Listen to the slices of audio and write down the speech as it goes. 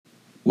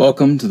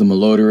Welcome to the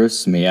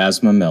Malodorous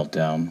Miasma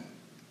Meltdown,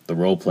 the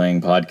role-playing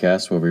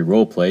podcast where we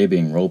role-play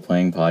being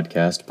role-playing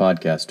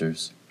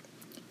podcasters.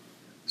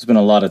 There's been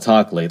a lot of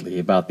talk lately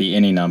about the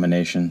Innie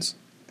nominations.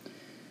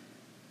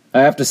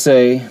 I have to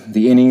say,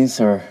 the Innies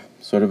are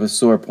sort of a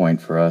sore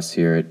point for us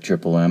here at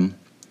Triple M.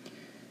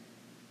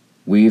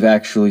 We've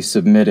actually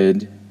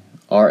submitted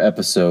our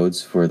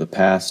episodes for the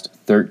past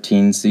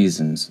 13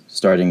 seasons,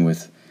 starting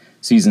with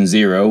Season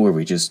 0, where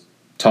we just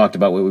talked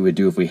about what we would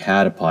do if we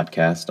had a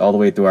podcast, all the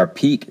way through our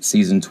peak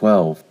Season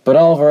 12. But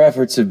all of our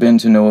efforts have been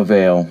to no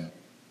avail.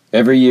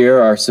 Every year,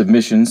 our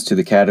submissions to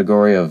the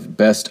category of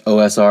Best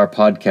OSR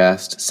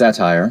Podcast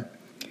Satire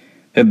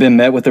have been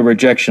met with a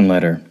rejection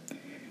letter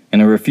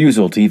and a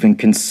refusal to even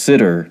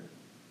consider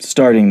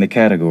starting the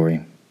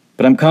category.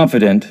 But I'm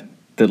confident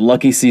that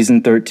lucky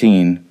Season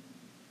 13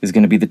 is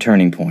going to be the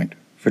turning point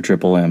for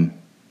Triple M.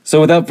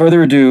 So without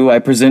further ado, I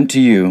present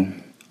to you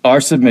our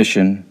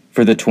submission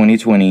for the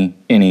 2020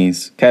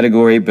 Innies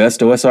category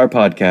Best OSR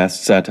Podcast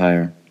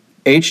Satire,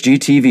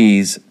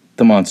 HGTV's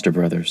The Monster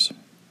Brothers.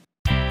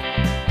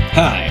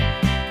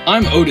 Hi,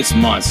 I'm Otis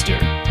Monster.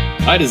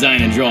 I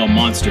design and draw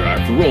monster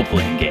art for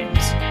role-playing games.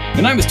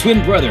 And I'm his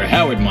twin brother,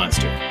 Howard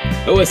Monster,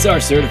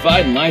 OSR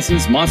certified and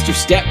licensed monster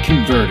stat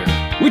converter.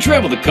 We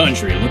travel the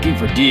country looking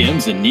for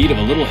DMs in need of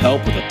a little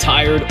help with a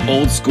tired,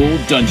 old-school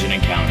dungeon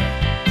encounter.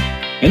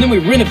 And then we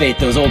renovate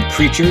those old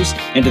creatures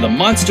into the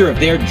monster of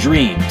their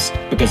dreams,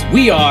 because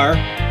we are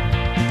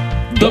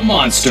the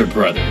Monster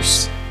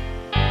Brothers.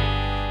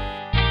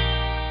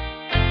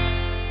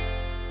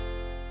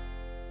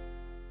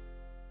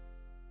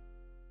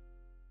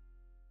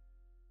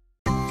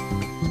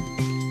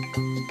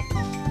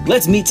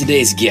 Let's meet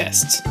today's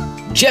guests.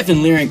 Jeff and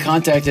Liren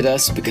contacted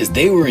us because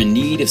they were in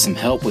need of some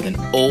help with an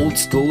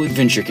old-school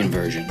adventure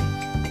conversion.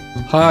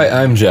 Hi,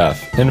 I'm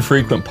Jeff,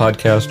 infrequent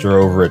podcaster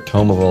over at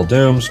Tome of All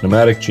Dooms,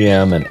 Nomadic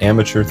GM, and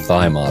amateur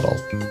thigh model.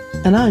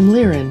 And I'm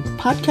Liren,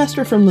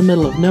 podcaster from the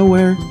middle of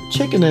nowhere,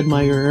 chicken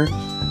admirer,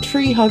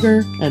 tree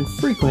hugger, and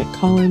frequent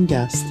call-in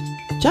guest.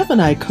 Jeff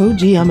and I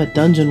co-GM a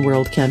Dungeon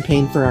World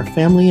campaign for our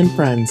family and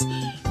friends,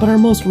 but our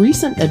most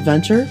recent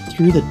adventure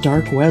through the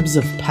dark webs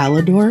of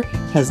Palador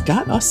has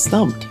got us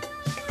stumped.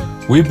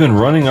 We've been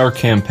running our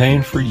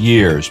campaign for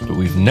years, but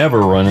we've never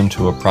run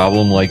into a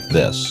problem like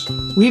this.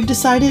 We've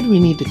decided we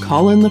need to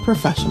call in the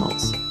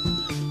professionals.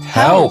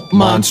 Help,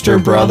 Monster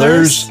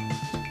Brothers!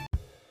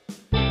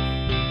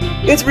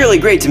 It's really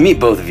great to meet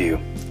both of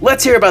you.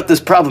 Let's hear about this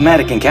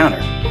problematic encounter.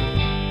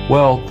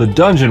 Well, the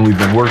dungeon we've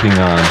been working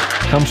on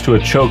comes to a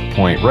choke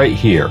point right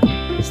here.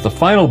 It's the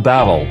final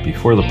battle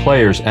before the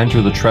players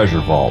enter the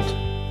treasure vault.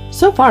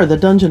 So far, the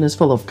dungeon is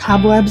full of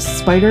cobwebs,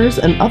 spiders,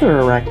 and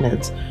other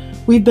arachnids.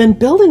 We've been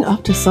building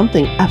up to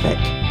something epic.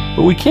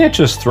 But we can't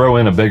just throw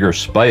in a bigger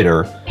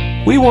spider.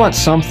 We want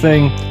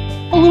something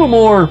a little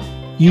more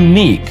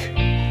unique.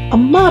 A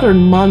modern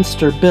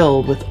monster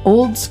build with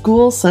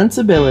old-school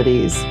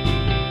sensibilities.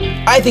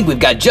 I think we've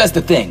got just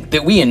the thing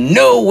that we in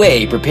no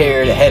way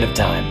prepared ahead of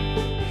time.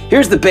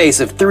 Here's the base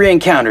of 3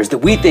 encounters that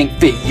we think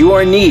fit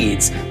your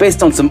needs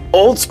based on some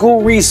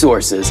old-school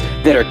resources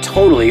that are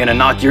totally gonna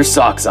knock your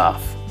socks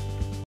off.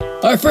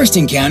 Our first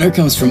encounter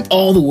comes from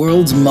All the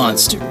World's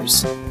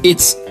Monsters.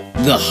 It's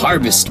the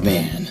Harvest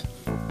Man,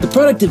 the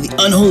product of the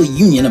unholy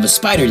union of a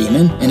spider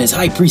demon and his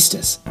high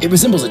priestess. It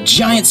resembles a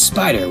giant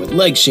spider with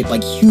legs shaped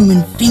like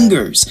human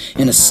fingers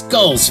and a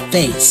skull's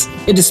face.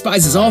 It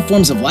despises all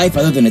forms of life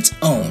other than its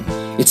own.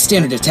 Its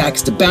standard attack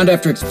is to bound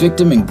after its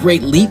victim in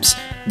great leaps,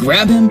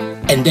 grab him,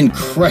 and then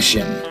crush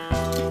him.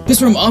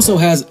 This room also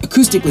has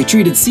acoustically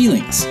treated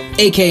ceilings,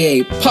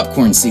 aka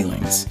popcorn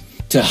ceilings,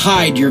 to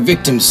hide your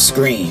victim's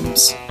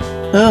screams.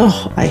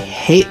 Oh, I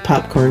hate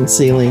popcorn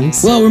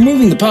ceilings. Well,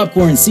 removing the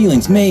popcorn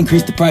ceilings may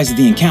increase the price of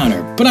the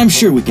encounter, but I'm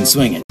sure we can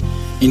swing it.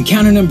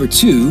 Encounter number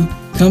 2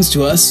 comes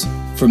to us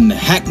from the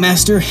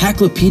Hackmaster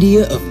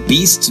Hacklopedia of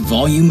Beasts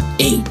Volume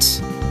 8.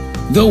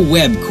 The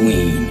Web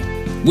Queen.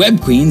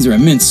 Web Queens are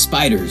immense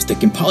spiders that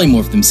can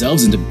polymorph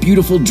themselves into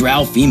beautiful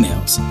drow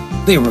females.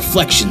 They are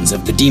reflections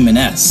of the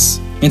demoness.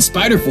 In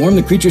spider form,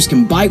 the creatures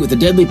can bite with a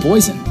deadly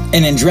poison.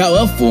 And in drow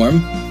elf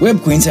form,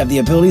 Web Queens have the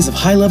abilities of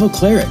high-level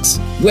clerics.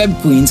 Web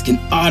Queens can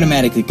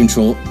automatically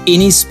control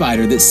any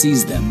spider that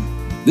sees them.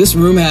 This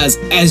room has,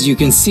 as you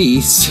can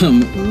see,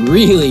 some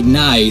really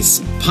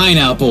nice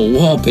pineapple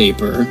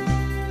wallpaper.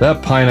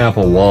 That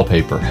pineapple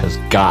wallpaper has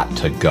got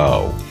to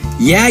go.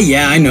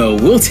 Yeah, I know,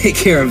 we'll take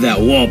care of that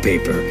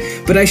wallpaper.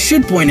 But I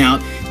should point out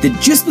that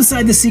just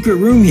beside the secret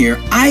room here,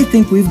 I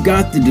think we've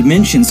got the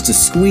dimensions to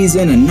squeeze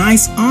in a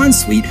nice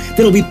ensuite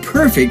that'll be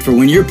perfect for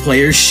when your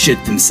players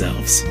shit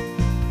themselves.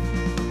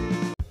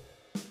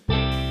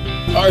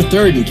 Our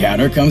third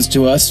encounter comes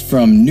to us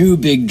from New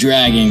Big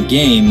Dragon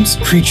Games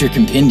Creature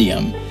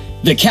Compendium,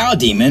 the Cow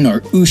Demon,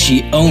 or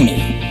Ushi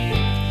Oni.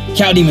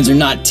 Cow demons are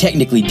not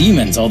technically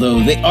demons, although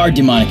they are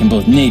demonic in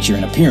both nature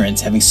and appearance,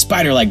 having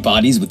spider-like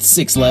bodies with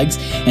 6 legs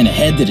and a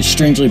head that is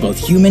strangely both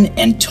human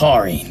and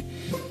taurine.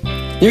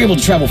 They're able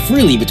to travel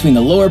freely between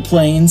the lower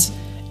planes,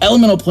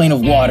 elemental plane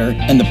of water,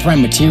 and the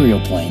prime material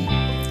plane.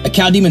 A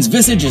cow demon's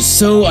visage is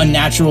so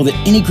unnatural that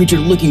any creature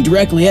looking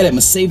directly at it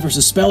must save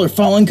versus spell or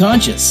fall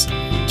unconscious.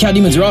 Cow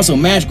demons are also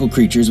magical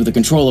creatures with a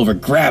control over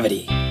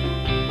gravity.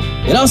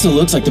 It also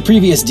looks like the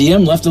previous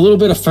DM left a little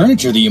bit of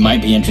furniture that you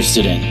might be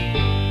interested in.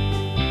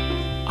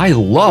 I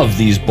love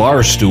these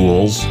bar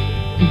stools.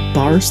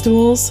 Bar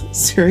stools?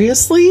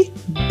 Seriously?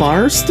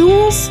 Bar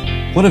stools?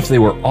 What if they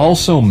were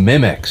also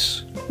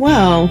mimics?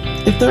 Well,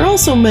 if they're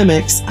also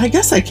mimics, I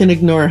guess I can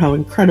ignore how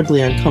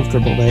incredibly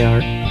uncomfortable they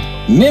are.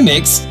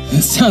 Mimics?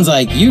 It sounds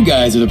like you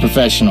guys are the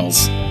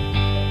professionals.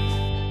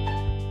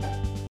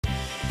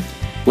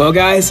 Well,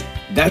 guys,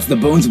 that's the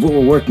bones of what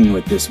we're working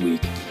with this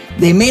week.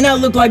 They may not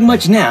look like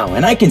much now,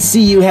 and I can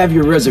see you have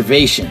your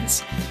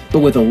reservations. But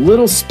with a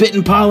little spit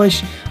and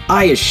polish,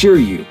 I assure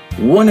you,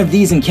 one of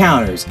these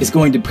encounters is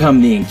going to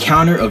become the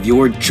encounter of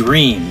your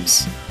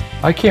dreams.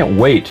 I can't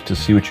wait to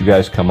see what you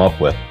guys come up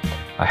with.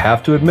 I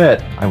have to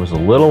admit, I was a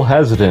little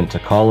hesitant to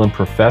call in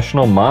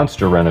professional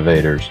monster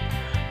renovators,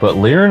 but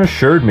Liren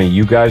assured me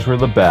you guys were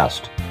the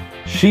best.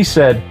 She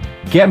said,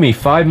 "Get me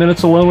 5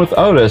 minutes alone with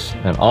Otis,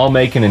 and I'll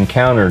make an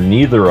encounter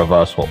neither of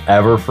us will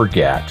ever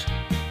forget."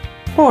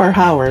 Or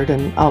Howard,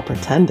 and I'll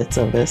pretend it's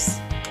Otis.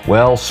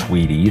 Well,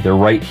 sweetie, they're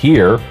right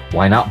here.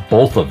 Why not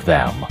both of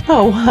them?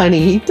 Oh,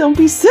 honey, don't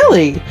be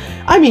silly.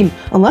 I mean,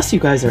 unless you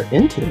guys are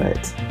into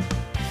it.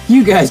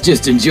 You guys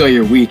just enjoy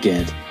your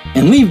weekend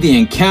and leave the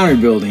encounter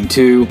building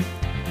to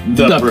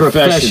the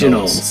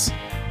professionals.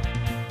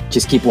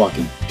 Just keep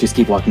walking. Just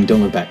keep walking.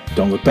 Don't look back.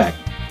 Don't look back.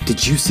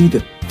 Did you see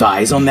the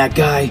thighs on that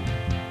guy?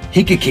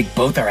 He could kick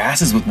both our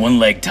asses with one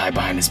leg tied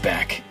behind his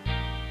back.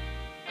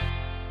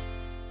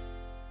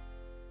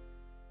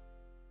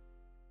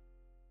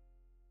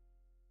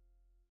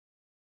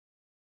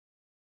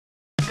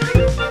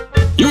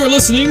 You're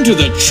listening to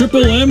the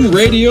Triple M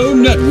Radio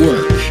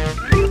Network.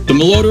 The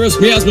Malodorous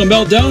Miasma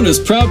Meltdown is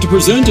proud to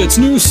present its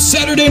new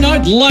Saturday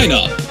night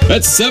lineup.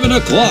 At 7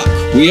 o'clock,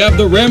 we have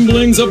the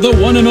ramblings of the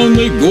one and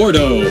only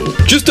Gordo.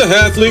 Just a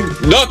halfling,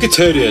 knock its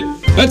head in.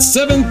 At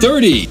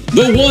 7:30,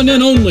 the one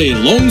and only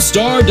Lone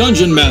Star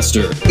Dungeon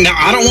Master. Now,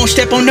 I don't want to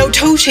step on no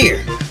toes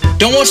here.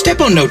 Don't want to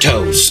step on no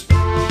toes.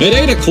 At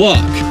 8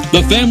 o'clock,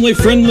 the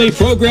family-friendly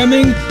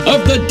programming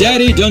of the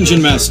Daddy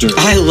Dungeon Master.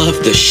 I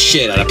love the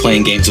shit out of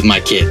playing games with my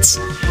kids.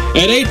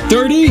 At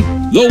 8:30,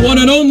 the one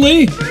and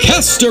only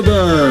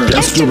Hesterburn.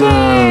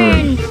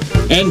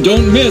 And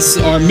don't miss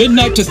our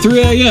midnight to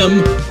 3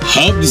 a.m.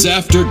 Hubs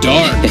After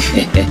Dark.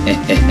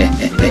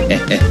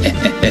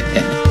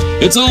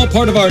 It's all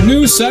part of our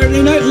new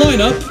Saturday night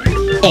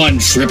lineup on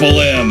Triple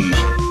M.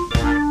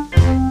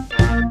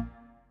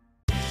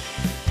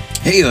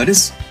 Hey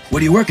Otis,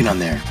 what are you working on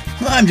there?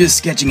 Well, I'm just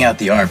sketching out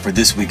the art for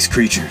this week's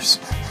creatures.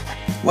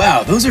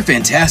 Wow, those are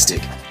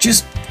fantastic.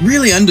 Just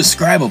really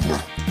undescribable.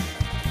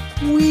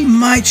 We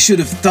should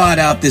have thought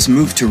out this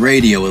move to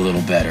radio a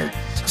little better,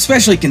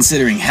 especially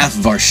considering half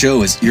of our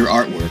show is your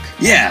artwork.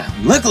 Yeah,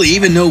 luckily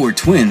even though we're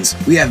twins,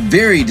 we have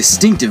very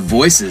distinctive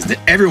voices that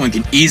everyone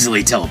can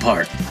easily tell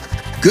apart.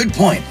 Good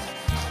point.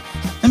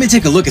 Let me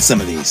take a look at some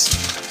of these.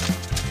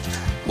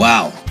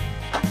 Wow,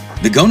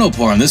 the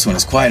gonopore on this one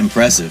is quite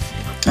impressive.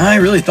 I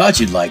really thought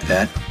you'd like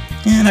that.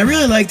 And I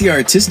really like the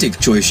artistic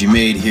choice you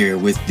made here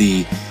with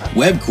the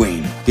Web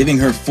Queen, giving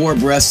her 4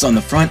 breasts on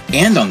the front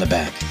and on the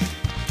back.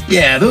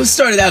 Yeah, those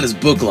started out as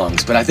book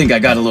lungs, but I think I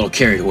got a little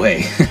carried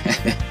away.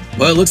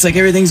 Well, it looks like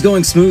everything's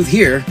going smooth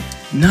here.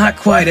 Not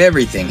quite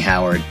everything,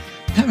 Howard.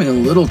 Having a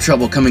little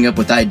trouble coming up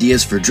with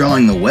ideas for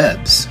drawing the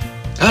webs.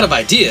 Out of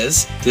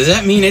ideas, does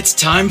that mean it's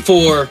time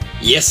for,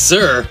 yes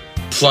sir,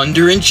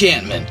 Plunder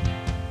Enchantment?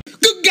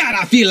 Good God,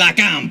 I feel like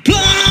I'm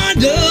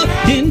Plunder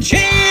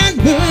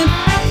Enchantment.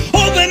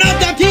 Open up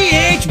the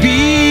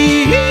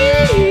PHB.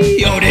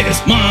 Oh,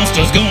 this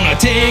monster's gonna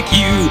take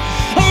you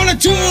on a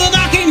tour of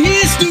arcane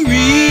history.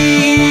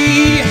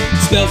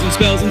 Spells and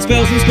spells and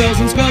spells and spells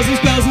and spells and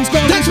spells and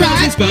spells. That's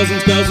right. Spells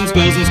and spells and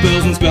spells and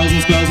spells and spells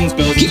and spells and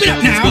spells. Keep it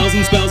up now. Spells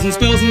and spells and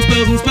spells and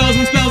spells and spells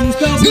and spells and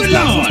spells. Good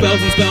Lord.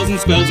 Spells and spells and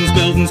spells and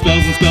spells and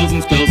spells and spells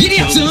and spells. Giddy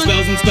up, son.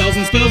 Spells and spells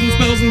and spells and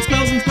spells and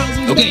spells and spells and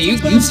spells. Okay, you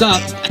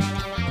stop.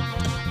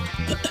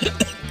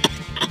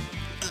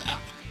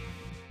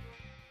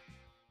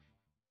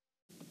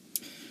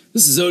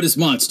 This is Otis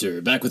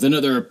Monster, back with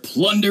another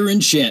Plunder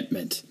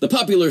Enchantment, the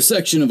popular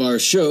section of our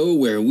show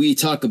where we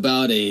talk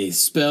about a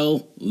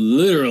spell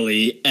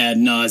literally ad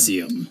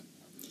nauseum.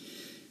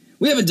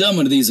 We haven't done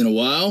one of these in a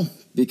while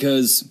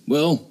because,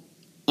 well,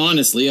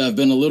 honestly, I've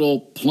been a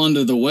little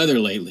plunder the weather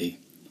lately.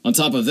 On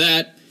top of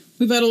that,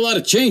 we've had a lot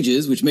of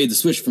changes which made the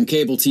switch from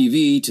cable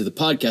TV to the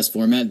podcast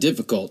format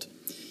difficult.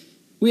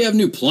 We have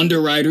new plunder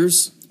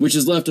writers, which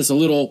has left us a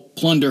little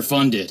plunder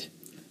funded.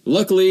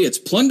 Luckily, it's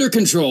plunder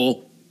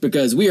control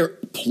because we are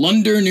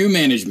plunder new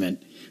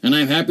management, and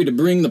I'm happy to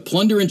bring the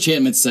Plunder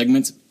Enchantment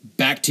segments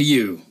back to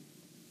you.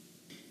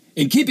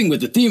 In keeping with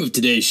the theme of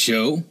today's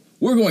show,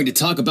 we're going to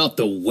talk about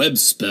the web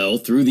spell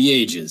through the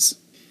ages.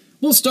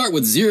 We'll start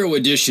with 0th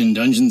edition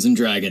Dungeons &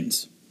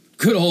 Dragons.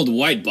 Good old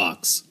white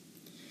box.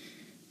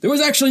 There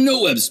was actually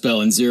no web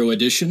spell in 0th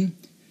edition,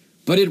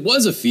 but it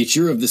was a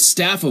feature of the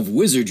Staff of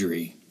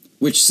Wizardry,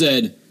 which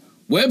said,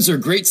 Webs are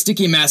great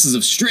sticky masses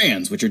of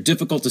strands, which are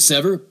difficult to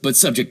sever, but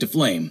subject to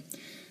flame.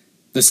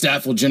 The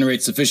staff will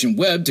generate sufficient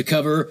web to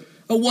cover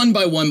a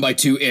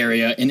 1x1x2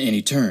 area in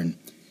any turn.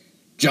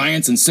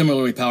 Giants and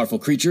similarly powerful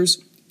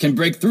creatures can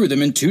break through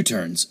them in 2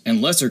 turns,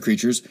 and lesser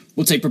creatures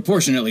will take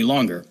proportionately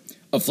longer.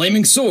 A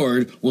flaming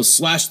sword will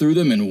slash through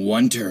them in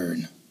 1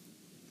 turn.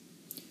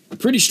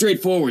 Pretty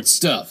straightforward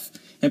stuff,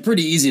 and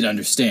pretty easy to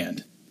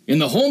understand. In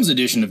the Holmes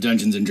edition of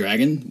Dungeons &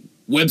 Dragons,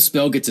 Web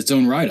spell gets its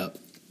own write-up.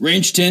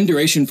 Range 10,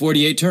 duration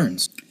 48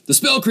 turns. The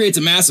spell creates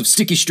a mass of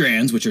sticky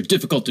strands which are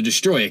difficult to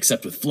destroy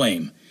except with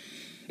flame.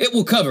 It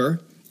will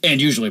cover, and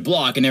usually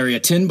block, an area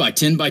 10 by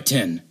 10 by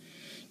 10.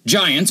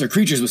 Giants, or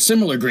creatures with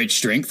similar great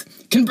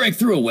strength, can break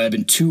through a web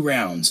in 2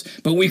 rounds,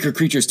 but weaker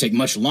creatures take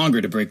much longer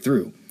to break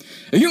through.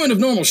 A human of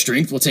normal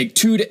strength will take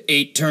 2 to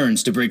 8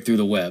 turns to break through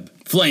the web.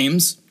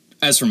 Flames,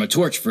 as from a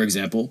torch for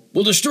example,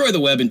 will destroy the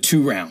web in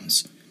 2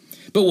 rounds,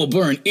 but will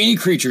burn any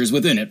creatures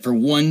within it for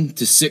 1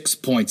 to 6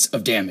 points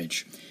of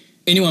damage.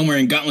 Anyone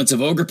wearing gauntlets of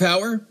ogre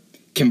power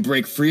can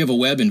break free of a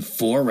web in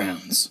 4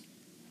 rounds.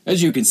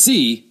 As you can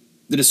see,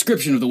 the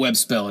description of the web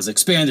spell is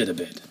expanded a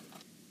bit.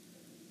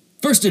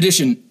 First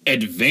edition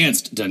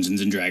Advanced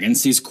Dungeons &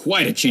 Dragons sees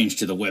quite a change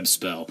to the web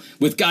spell,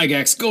 with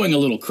Gygax going a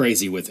little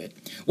crazy with it.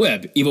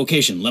 Web,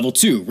 Evocation, Level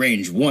 2,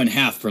 Range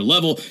 1/2 per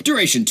level,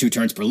 Duration 2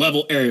 turns per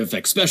level, Area of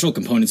Effect Special,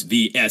 Components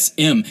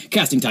VSM,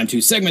 Casting Time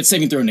 2 segments,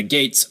 Saving Throw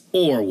negates,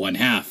 or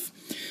 1/2.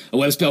 A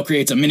web spell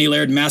creates a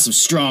mini-layered mass of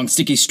strong,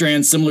 sticky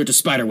strands similar to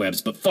spider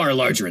webs, but far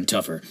larger and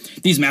tougher.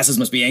 These masses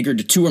must be anchored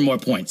to 2 or more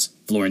points,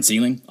 floor and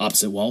ceiling,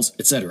 opposite walls,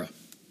 etc.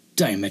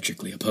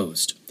 Diametrically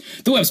opposed.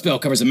 The web spell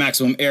covers a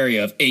maximum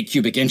area of 8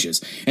 cubic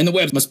inches, and the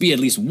webs must be at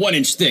least 1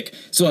 inch thick,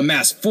 so a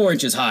mass 4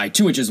 inches high,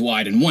 2 inches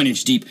wide, and 1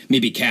 inch deep may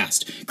be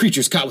cast.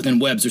 Creatures caught within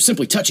webs or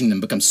simply touching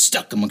them become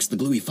stuck amongst the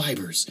gluey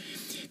fibers.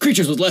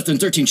 Creatures with less than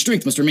 13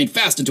 strength must remain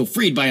fast until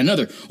freed by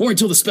another, or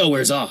until the spell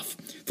wears off.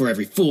 For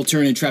every full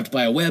turn entrapped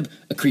by a web,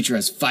 a creature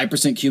has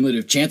 5%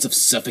 cumulative chance of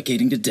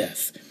suffocating to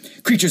death.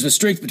 Creatures with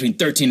strength between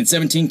 13 and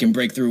 17 can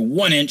break through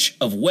 1 inch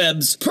of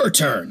webs per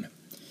turn.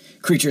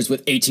 Creatures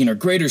with 18 or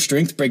greater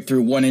strength break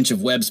through 1 inch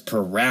of webs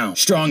per round.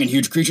 Strong and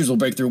huge creatures will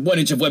break through 1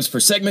 inch of webs per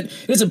segment.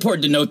 It is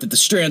important to note that the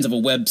strands of a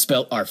web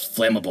spell are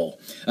flammable.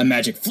 A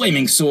magic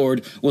flaming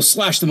sword will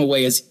slash them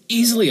away as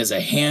easily as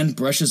a hand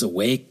brushes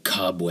away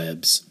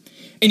cobwebs.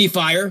 Any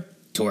fire,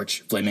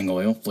 torch, flaming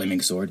oil,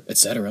 flaming sword,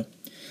 etc.,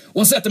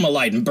 will set them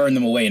alight and burn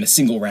them away in a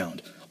single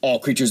round. All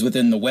creatures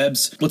within the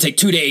webs will take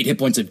 2 to 8 hit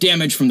points of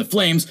damage from the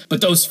flames, but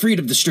those freed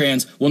of the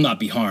strands will not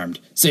be harmed.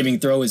 Saving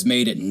throw is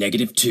made at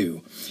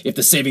 -2. If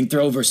the saving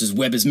throw versus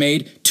web is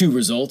made, 2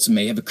 results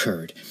may have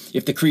occurred.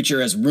 If the creature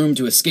has room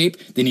to escape,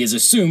 then he is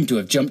assumed to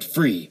have jumped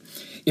free.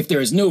 If there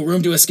is no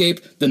room to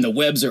escape, then the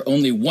webs are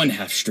only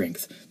 1/2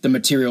 strength. The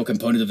material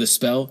component of this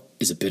spell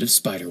is a bit of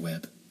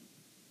spiderweb.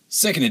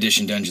 Second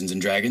edition Dungeons &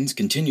 Dragons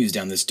continues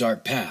down this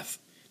dark path.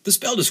 The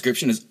spell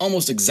description is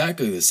almost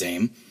exactly the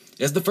same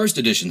as the first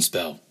edition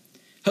spell.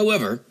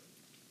 However,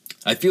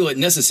 I feel it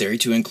necessary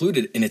to include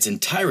it in its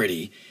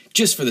entirety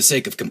just for the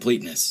sake of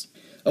completeness.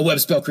 A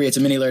web spell creates a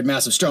mini-layered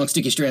mass of strong,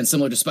 sticky strands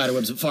similar to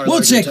spiderwebs but far larger.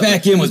 We'll check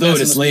back in with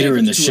Otis later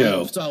in the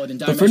show.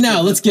 But for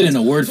now, let's get in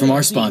a word from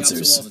our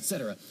sponsors.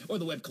 Or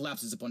the web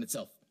collapses upon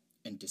itself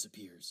and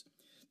disappears.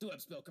 The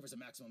web spell covers a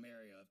maximum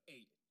area of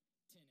 8.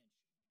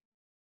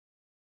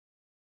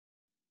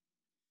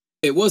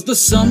 It was the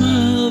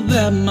summer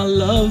that my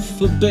love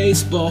for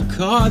baseball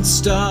cards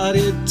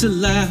started to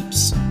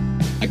lapse.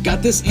 I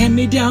got this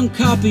hand-me-down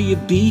copy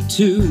of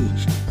B2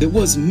 that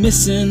was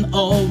missing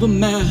all the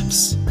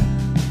maps.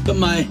 But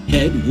my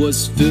head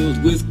was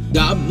filled with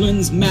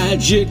goblins,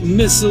 magic,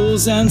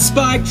 missiles, and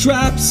spike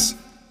traps.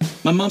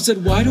 My mom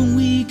said, why don't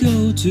we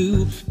go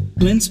to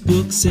Clint's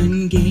Books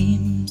and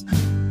Games?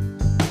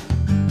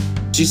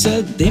 She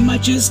said they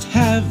might just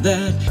have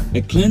that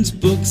at Clint's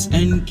Books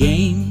and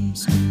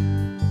Games.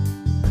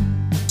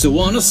 So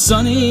on a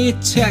sunny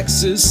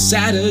Texas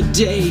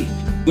Saturday,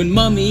 when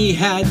Mommy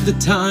had the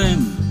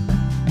time,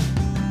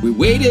 we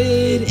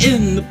waited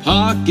in the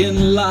parking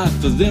lot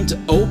for them to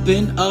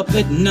open up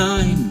at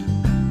 9.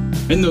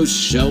 And those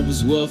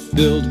shelves were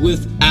filled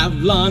with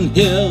Avalon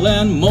Hill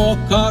and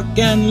Moorcock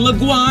and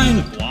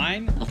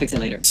LeGuine. I'll fix it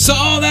later.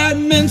 Saw that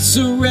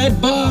Mensa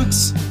red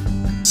box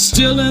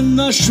still in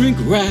the shrink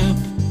wrap.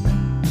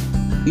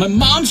 My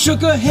mom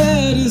shook her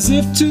head as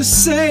if to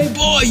say,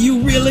 boy, you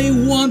really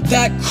want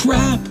that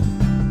crap.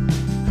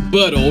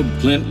 But old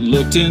Clint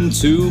looked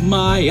into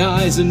my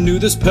eyes and knew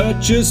this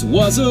purchase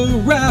was a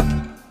wrap.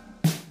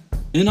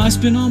 And I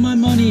spent all my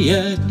money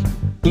at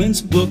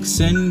Clint's Books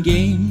and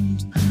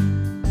Games.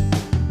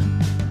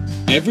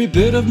 Every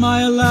bit of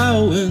my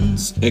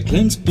allowance at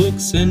Clint's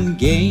Books and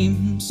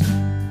Games.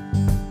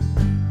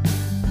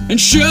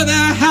 And sure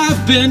there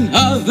have been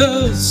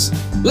others,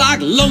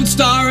 like Lone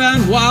Star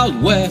and Wild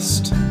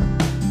West,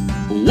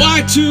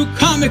 Y2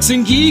 Comics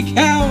and Geek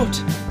Out,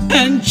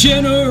 and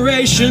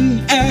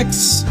Generation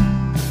X.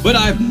 But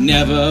I've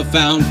never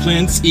found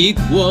Clint's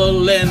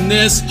equal in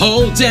this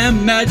whole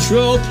damn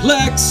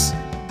Metroplex.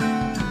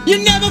 You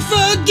never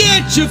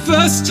forget your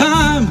first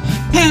time,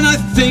 and I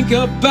think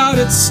about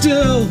it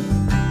still.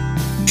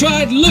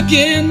 Tried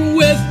looking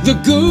with the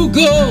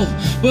Google,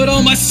 but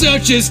all my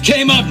searches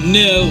came up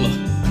nil.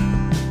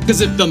 'Cause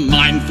if the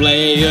mind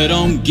flayer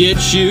don't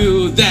get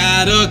you,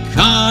 that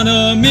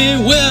economy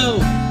will.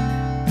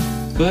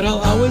 But I'll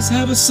always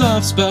have a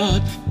soft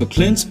spot for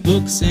Clint's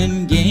books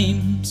and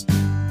games.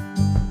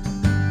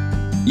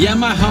 Yeah,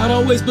 my heart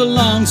always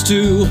belongs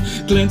to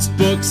Clint's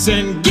books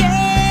and games.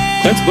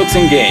 Clint's Books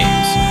and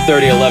Games,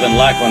 3011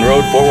 Lackland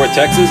Road, Fort Worth,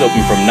 Texas,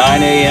 open from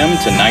 9 a.m.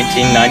 to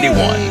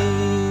 1991.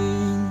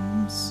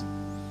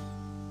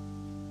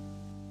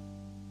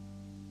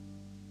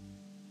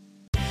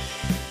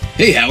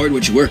 Hey Howard,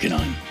 what you working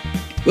on?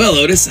 Well,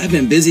 Otis, I've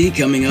been busy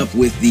coming up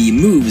with the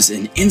moves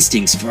and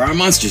instincts for our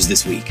monsters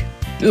this week.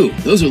 Ooh,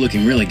 those are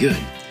looking really good.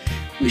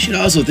 We should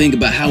also think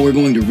about how we're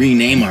going to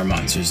rename our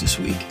monsters this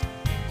week.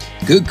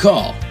 Good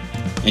call.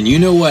 And you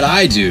know what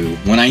I do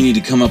when I need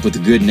to come up with a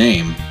good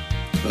name?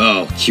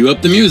 Oh, cue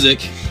up the music.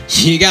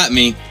 You got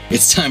me.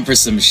 It's time for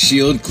some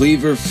Shield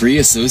Cleaver Free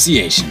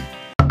Association.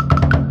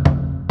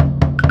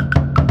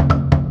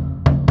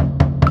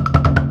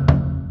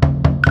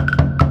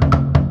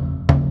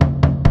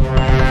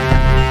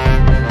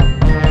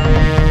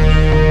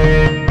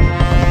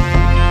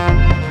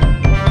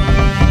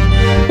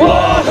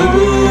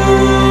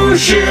 Wahoo!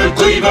 Shield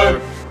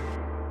Cleaver!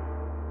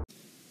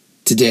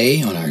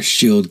 Today on our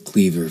Shield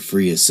Cleaver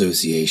Free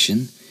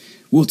Association,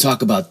 we'll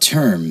talk about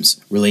terms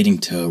relating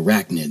to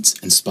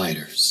arachnids and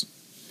spiders.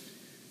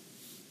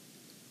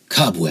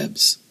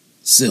 Cobwebs,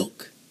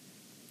 silk,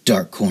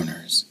 dark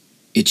corners,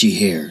 itchy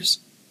hairs,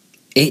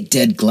 8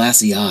 dead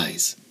glassy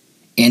eyes,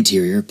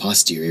 anterior,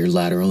 posterior,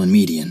 lateral, and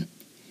median,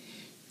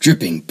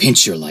 dripping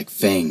pincer-like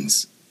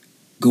fangs,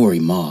 gory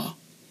maw,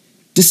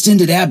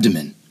 distended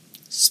abdomen,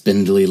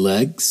 spindly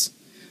legs,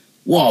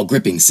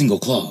 wall-gripping single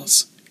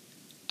claws,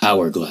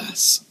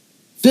 hourglass,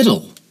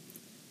 fiddle,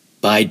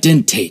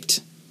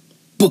 bidentate,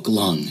 book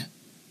lung,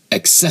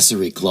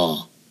 accessory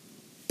claw,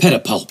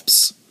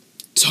 pedipalps,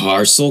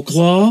 tarsal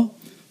claw,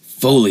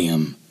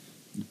 folium,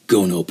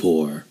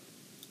 gonopore,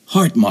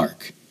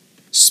 heartmark,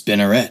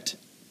 spinneret,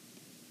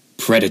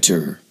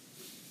 predator,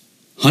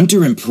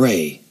 hunter and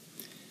prey,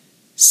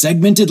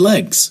 segmented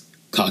legs,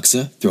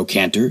 coxa,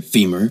 trochanter,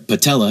 femur,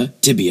 patella,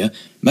 tibia,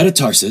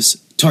 metatarsus,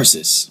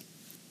 tarsus,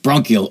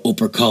 bronchial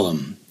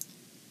operculum,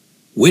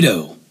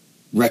 widow,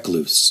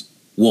 recluse,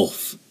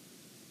 wolf,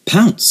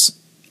 pounce,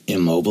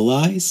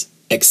 immobilize,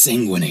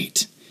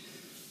 exsanguinate,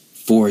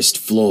 forest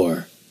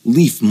floor,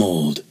 leaf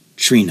mold,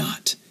 tree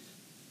knot,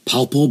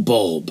 palpal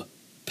bulb,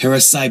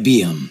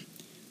 parasybium,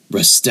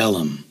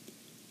 rustellum,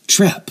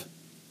 trap,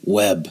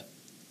 web,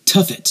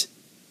 tuffet,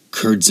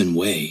 curds and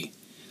whey.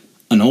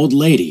 An old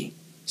lady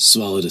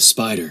swallowed a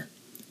spider,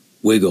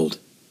 wiggled,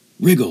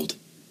 wriggled,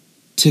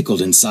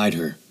 tickled inside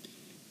her.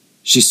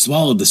 She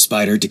swallowed the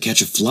spider to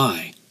catch a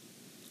fly.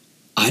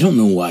 I don't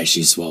know why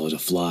she swallowed a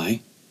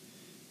fly.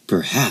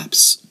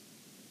 Perhaps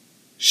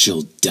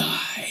she'll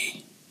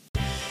die.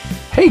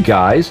 Hey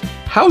guys,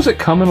 how's it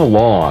coming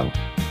along?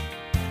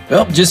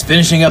 Well, just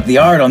finishing up the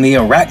art on the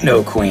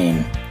Arachno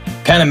Queen.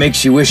 Kinda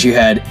makes you wish you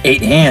had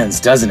 8 hands,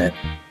 doesn't it?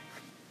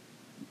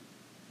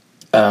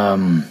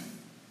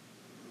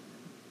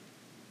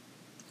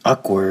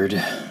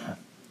 Awkward.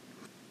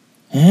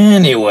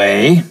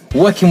 Anyway,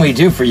 what can we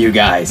do for you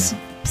guys?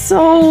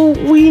 So,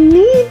 we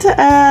need to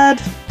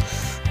add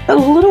a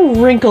little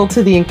wrinkle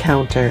to the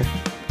encounter.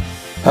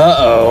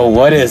 Uh-oh,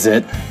 what is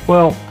it?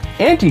 Well,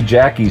 Auntie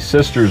Jackie's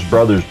sister's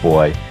brother's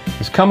boy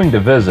is coming to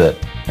visit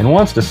and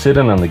wants to sit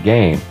in on the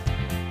game.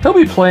 He'll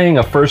be playing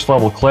a first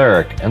level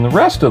cleric, and the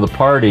rest of the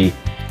party,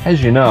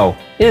 as you know,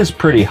 is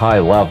pretty high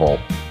level.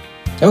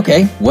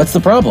 Okay, what's the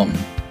problem?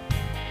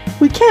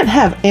 We can't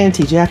have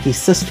Auntie Jackie's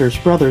sister's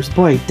brother's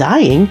boy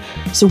dying,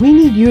 so we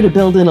need you to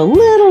build in a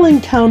little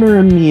encounter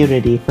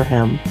immunity for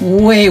him.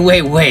 Wait.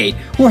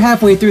 We're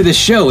halfway through the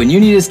show and you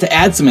need us to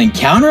add some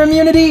encounter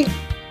immunity?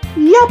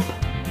 Yup.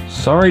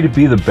 Sorry to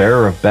be the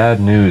bearer of bad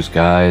news,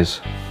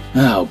 guys.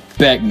 Oh,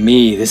 beck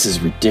me, this is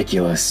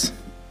ridiculous.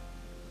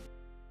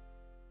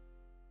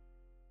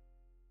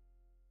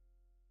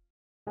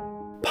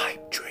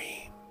 Pipe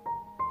Dream.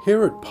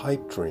 Here at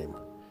Pipe Dream,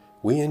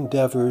 we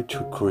endeavor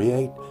to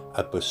create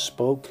a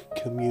bespoke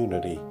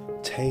community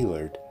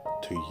tailored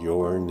to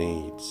your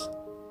needs.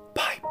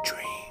 Pipe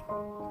Dream.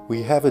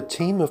 We have a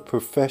team of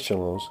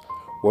professionals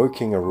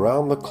working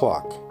around the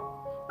clock,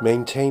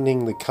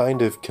 maintaining the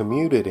kind of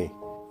community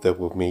that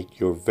will meet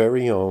your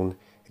very own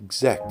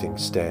exacting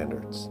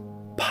standards.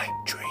 Pipe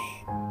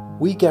Dream.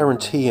 We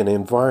guarantee an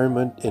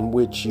environment in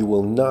which you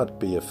will not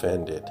be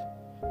offended.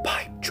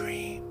 Pipe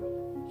Dream.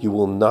 You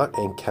will not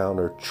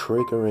encounter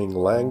triggering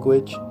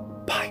language.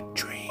 Pipe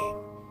Dream.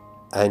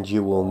 And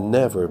you will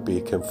never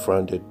be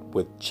confronted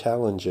with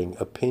challenging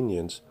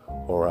opinions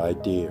or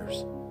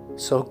ideas.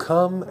 So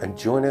come and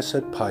join us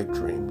at Pipe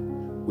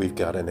Dream. We've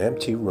got an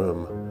empty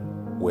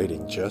room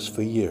waiting just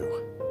for you.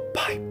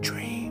 Pipe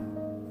Dream,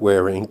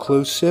 where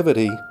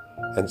inclusivity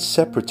and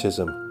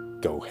separatism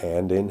go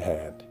hand in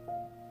hand.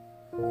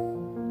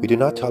 We do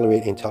not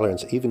tolerate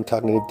intolerance. Even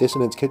cognitive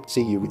dissonance could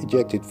see you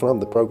ejected from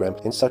the program.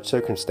 In such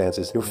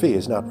circumstances, your fee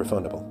is not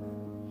refundable.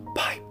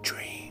 Pipe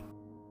dream.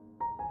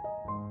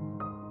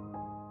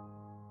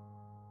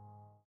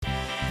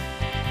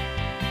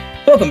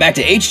 Welcome back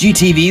to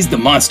HGTV's The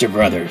Monster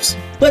Brothers.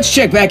 Let's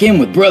check back in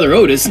with Brother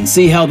Otis and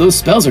see how those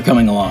spells are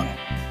coming along.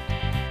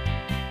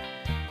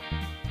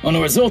 On the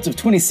results of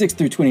 26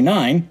 through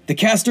 29, the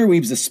caster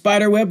weaves a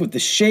spider web with the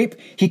shape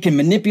he can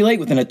manipulate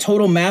within a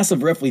total mass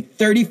of roughly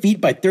 30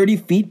 feet by 30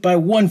 feet by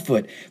 1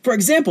 foot. For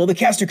example, the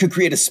caster could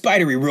create a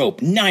spidery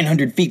rope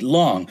 900 feet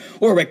long,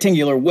 or a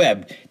rectangular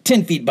web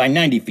 10 feet by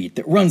 90 feet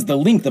that runs the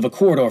length of a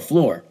corridor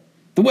floor.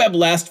 The web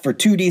lasts for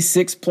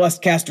 2d6 plus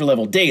caster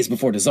level days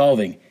before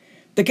dissolving.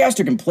 The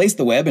caster can place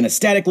the web in a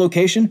static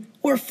location,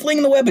 or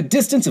fling the web a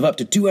distance of up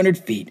to 200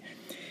 feet.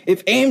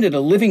 If aimed at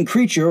a living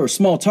creature or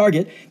small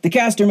target, the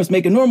caster must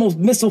make a normal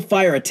missile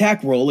fire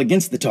attack roll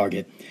against the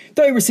target,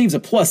 though he receives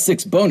a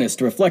 +6 bonus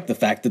to reflect the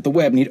fact that the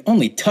web need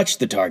only touch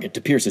the target to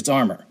pierce its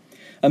armor.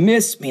 A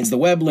miss means the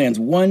web lands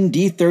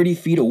 1d30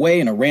 feet away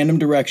in a random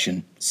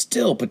direction,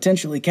 still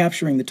potentially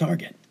capturing the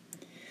target.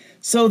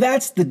 So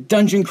that's the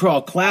Dungeon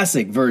Crawl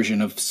Classic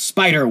version of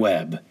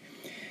Spiderweb.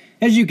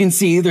 As you can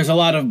see, there's a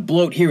lot of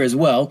bloat here as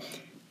well.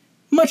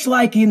 Much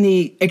like in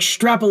the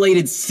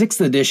extrapolated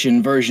 6th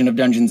edition version of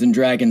Dungeons &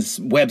 Dragons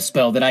web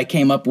spell that I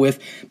came up with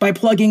by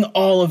plugging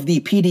all of the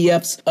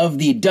PDFs of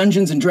the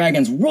Dungeons &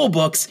 Dragons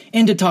rulebooks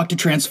into Talk to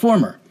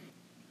Transformer.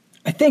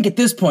 I think at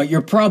this point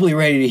you're probably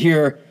ready to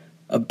hear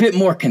a bit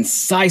more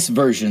concise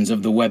versions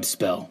of the web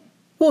spell.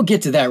 We'll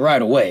get to that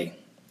right away.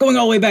 Going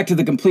all the way back to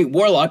the Complete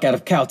Warlock out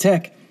of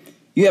Caltech,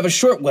 you have a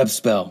short web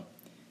spell.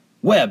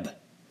 Web.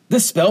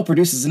 This spell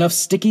produces enough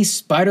sticky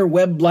spider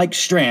web-like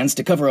strands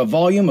to cover a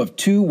volume of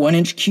 2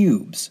 1-inch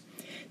cubes.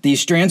 These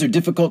strands are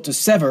difficult to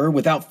sever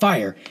without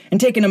fire and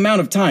take an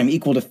amount of time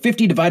equal to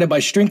 50 divided by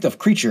strength of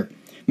creature,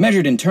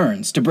 measured in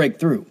turns, to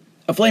break through.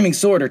 A flaming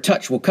sword or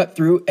touch will cut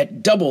through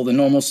at double the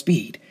normal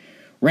speed.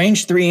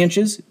 Range 3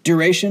 inches,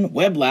 duration,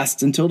 web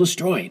lasts until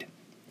destroyed.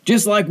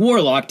 Just like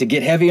Warlock to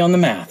get heavy on the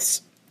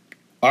maths.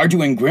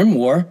 Arduin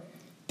Grimoire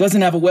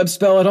doesn't have a web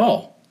spell at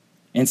all.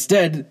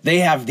 Instead, they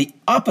have the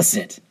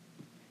opposite.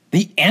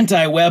 The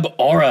Anti-Web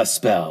Aura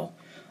spell,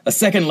 a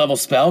 2nd level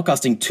spell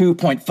costing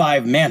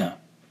 2.5 mana,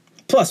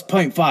 plus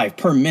 0.5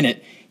 per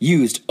minute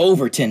used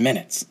over 10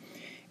 minutes.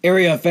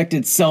 Area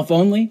affected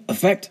self-only,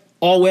 effect,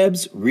 all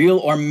webs, real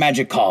or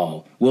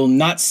magical, will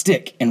not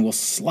stick and will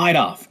slide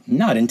off,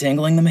 not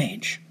entangling the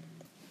mage.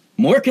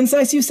 More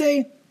concise, you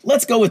say?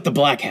 Let's go with the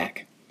Black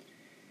Hack.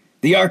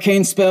 The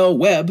arcane spell,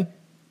 Web,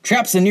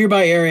 traps a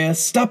nearby area,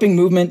 stopping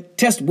movement,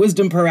 test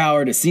wisdom per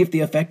hour to see if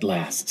the effect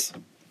lasts.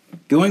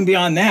 Going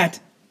beyond that,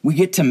 we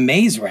get to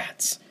Maze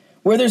Rats,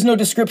 where there's no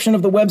description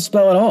of the web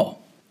spell at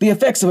all. The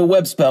effects of a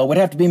web spell would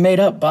have to be made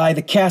up by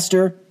the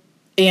caster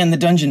and the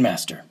dungeon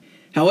master.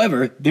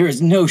 However, there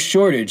is no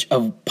shortage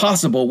of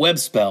possible web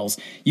spells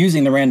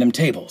using the random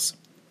tables.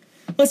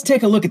 Let's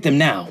take a look at them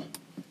now.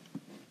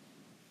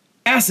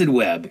 Acid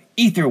Web,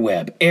 Ether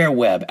Web, Air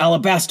Web,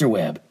 Alabaster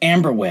Web,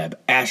 Amber Web,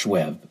 Ash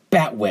Web,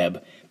 Bat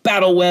Web,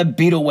 Battle Web,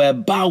 Beetle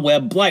Web, Bile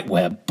Web, Blight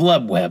Web,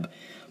 Blood Web,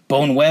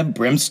 Bone Web,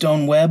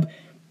 Brimstone Web,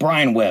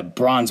 Brine Web,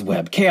 Bronze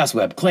Web, Chaos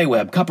Web, Clay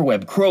Web, Copper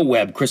Web, Crow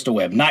Web, Crystal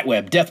Web, Night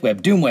Web, Death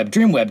Web, Doom Web,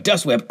 Dream Web,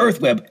 Dust Web, Earth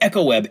Web,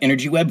 Echo Web,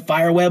 Energy Web,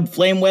 Fire Web,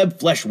 Flame Web,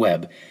 Flesh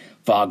Web,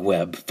 Fog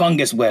Web,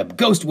 Fungus Web,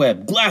 Ghost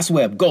Web, Glass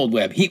Web, Gold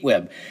Web, Heat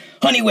Web,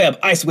 Honey Web,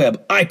 Ice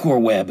Web, Ichor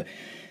Web,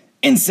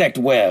 Insect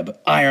Web,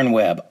 Iron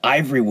Web,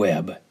 Ivory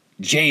Web,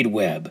 Jade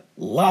Web,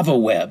 Lava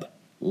Web,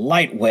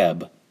 Light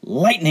Web,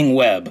 Lightning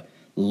Web,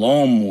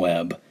 Loam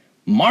Web,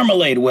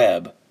 Marmalade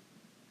Web,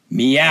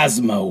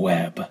 Miasma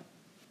Web,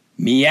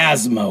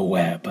 Miasma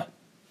Web,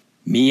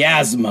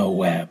 Miasma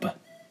Web,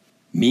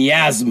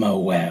 Miasma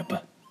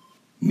Web,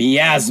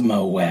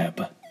 Miasma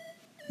Web,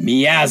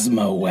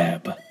 Miasma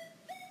Web,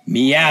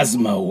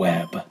 Miasma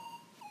Web,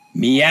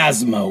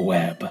 Miasma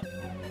Web,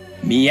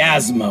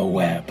 Miasma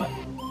Web,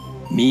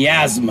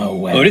 Miasma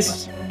Web.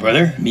 Otis,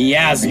 brother,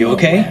 Miasma are you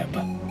okay?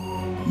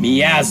 Web.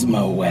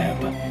 Miasma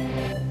Web,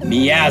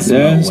 Miasma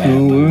There's Web,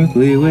 no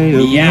earthly way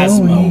of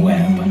Miasma knowing.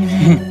 Web,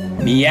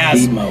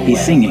 Miasma Web. He's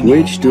singing.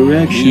 Which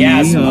direction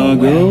Miasma we are Web.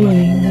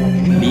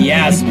 going.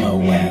 Miasma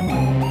Web,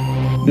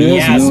 There's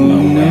Miasma no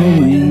Web,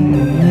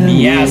 knowing.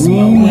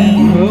 Miasma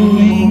Web,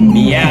 Rowing.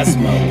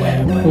 Miasma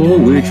Web, Oh,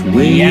 which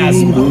way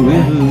Miasma the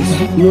Web. river's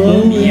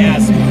flowing.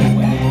 Miasma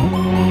Web,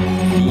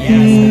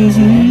 Is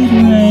Miasma it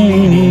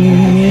raining?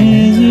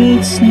 Is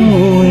it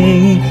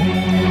snowing?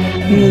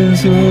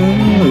 Is a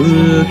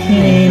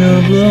hurricane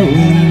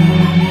a-blowing?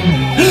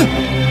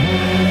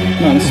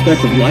 Not a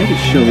speck of light is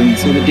showing,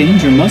 so the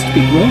danger must be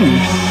growing.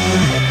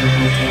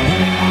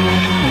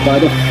 By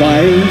the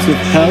fires of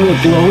hell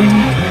a-glowing,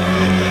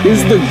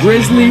 is the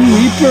grisly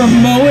reaper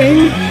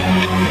mowing?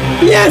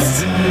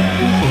 Yes!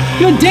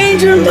 The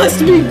danger must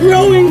be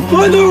growing,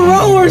 for the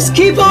rowers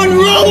keep on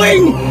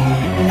rowing!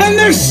 And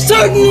they're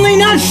certainly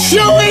not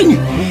showing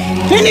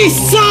any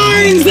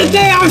signs that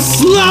they are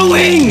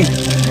slowing!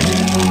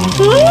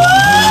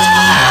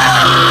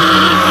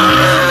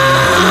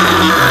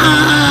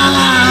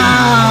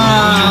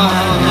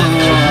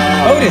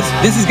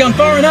 This has gone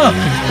far enough.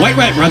 White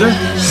Rat, brother,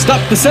 stop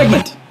the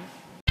segment.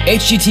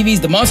 HGTV's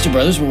The Monster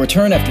Brothers will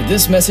return after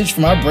this message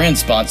from our brand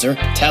sponsor,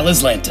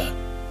 Talislanta.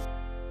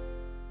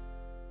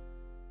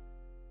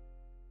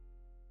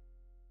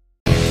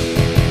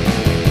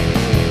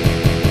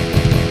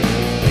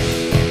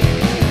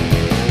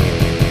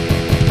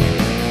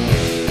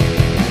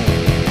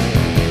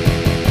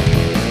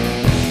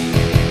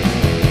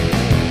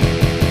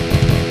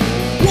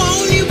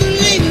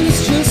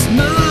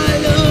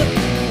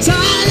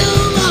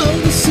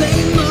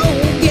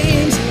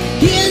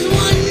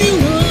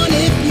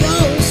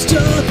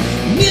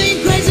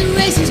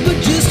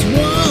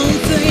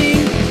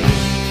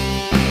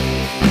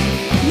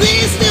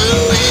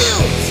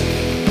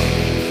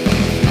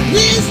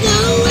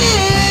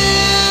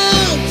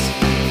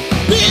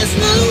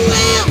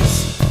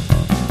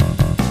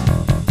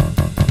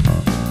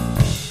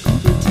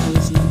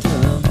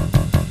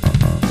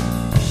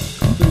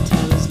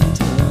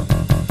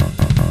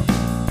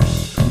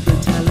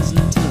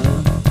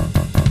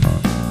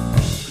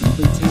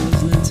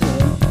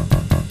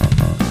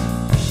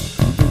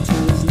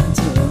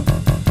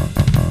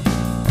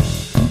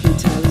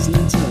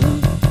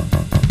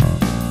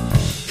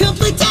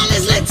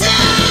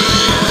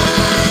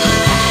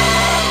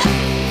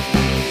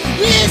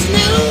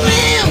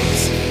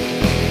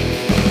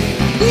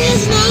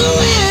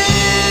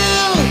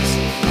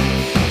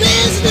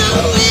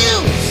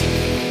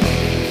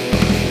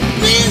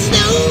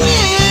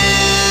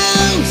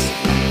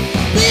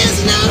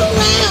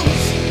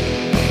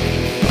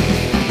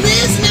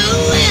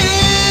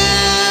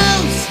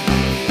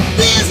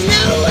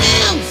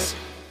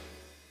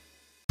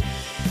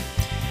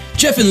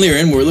 Jeff and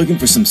Liren were looking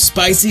for some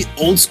spicy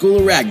old-school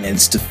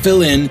arachnids to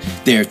fill in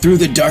their Through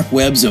the Dark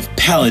Webs of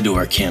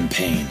Palador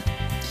campaign.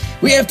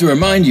 We have to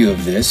remind you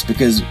of this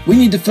because we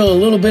need to fill a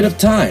little bit of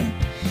time.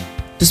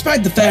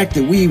 Despite the fact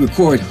that we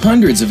record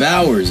hundreds of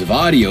hours of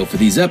audio for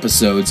these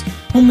episodes,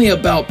 only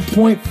about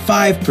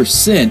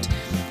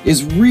 0.5%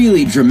 is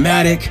really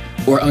dramatic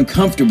or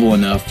uncomfortable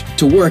enough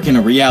to work in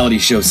a reality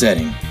show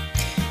setting.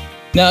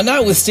 Now,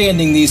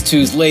 notwithstanding these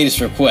two's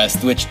latest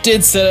request, which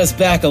did set us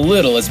back a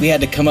little as we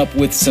had to come up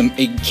with some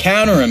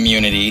encounter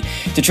immunity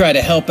to try to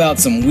help out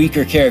some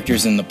weaker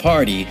characters in the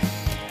party,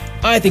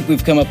 I think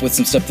we've come up with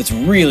some stuff that's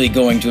really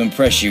going to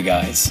impress you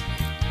guys.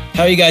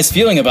 How are you guys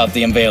feeling about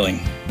the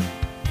unveiling?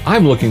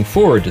 I'm looking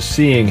forward to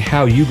seeing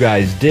how you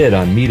guys did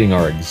on meeting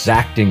our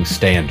exacting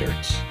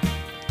standards.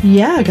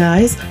 Yeah,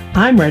 guys,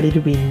 I'm ready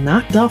to be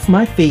knocked off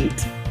my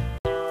feet.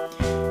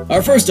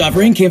 Our first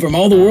offering came from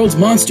All the World's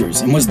Monsters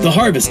and was the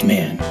Harvest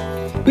Man.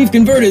 We've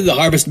converted the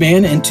Harvest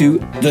Man into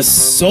the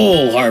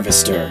Soul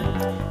Harvester.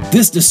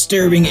 This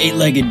disturbing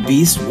 8-legged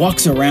beast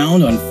walks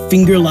around on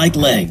finger-like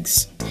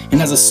legs and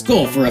has a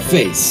skull for a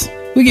face.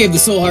 We gave the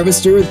Soul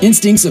Harvester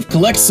instincts of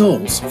collect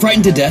souls,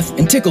 frighten to death,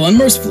 and tickle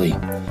unmercifully,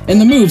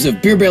 and the moves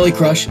of Beer Belly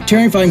Crush,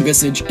 Terrifying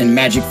Visage, and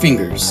Magic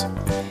Fingers.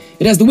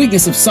 It has the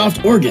weakness of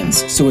soft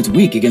organs, so it's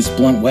weak against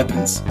blunt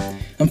weapons.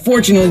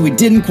 Unfortunately, we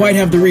didn't quite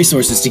have the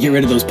resources to get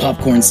rid of those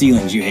popcorn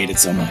ceilings you hated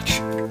so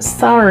much.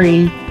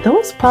 Sorry,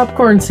 those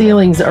popcorn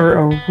ceilings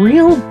are a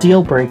real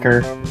deal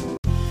breaker.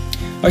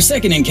 Our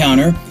second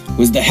encounter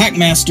was the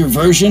Hackmaster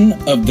version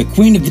of the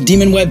Queen of the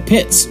Demon Web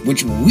Pits,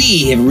 which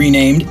we have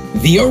renamed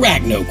the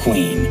Arachno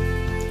Queen.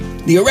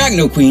 The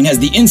Arachno Queen has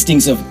the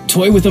instincts of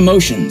toy with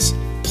emotions,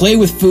 play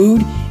with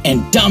food,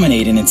 and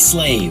dominate and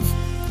enslave.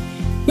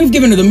 We've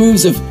given her the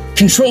moves of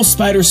control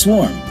spider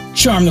swarm,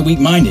 charm the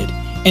weak-minded,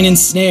 and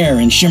ensnare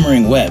in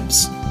shimmering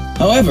webs.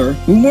 However,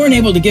 we weren't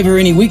able to give her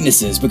any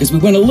weaknesses because we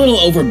went a little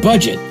over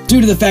budget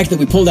due to the fact that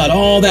we pulled out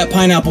all that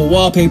pineapple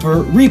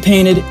wallpaper,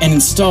 repainted, and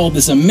installed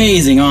this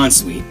amazing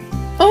ensuite.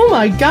 Oh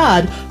my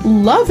god,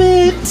 love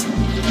it!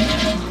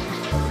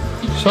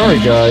 Sorry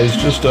guys,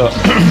 just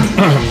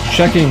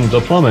checking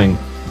the plumbing.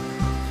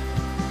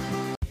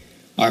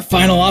 Our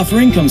final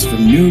offering comes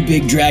from New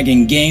Big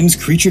Dragon Games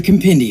Creature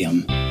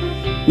Compendium.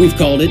 We've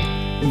called it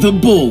the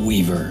Bull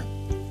Weaver.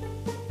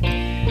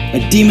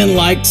 A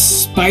demon-like,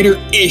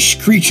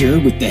 spider-ish creature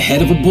with the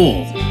head of a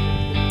bull.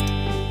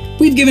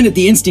 We've given it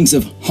the instincts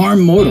of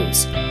harm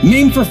mortals,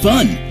 maim for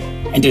fun,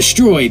 and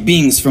destroy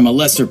beings from a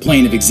lesser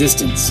plane of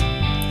existence.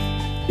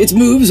 Its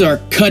moves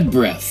are Cud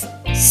Breath,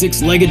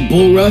 6-legged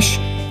Bull Rush,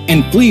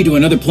 and flee to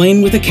another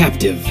plane with a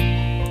captive.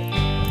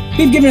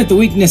 We've given it the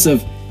weakness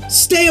of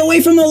stay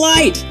away from the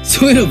light,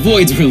 so it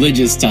avoids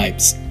religious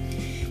types.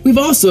 We've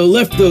also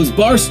left those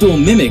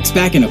barstool mimics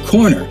back in a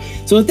corner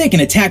so that they can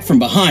attack from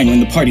behind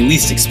when the party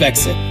least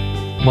expects it.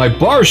 My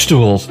bar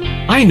stools!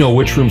 I know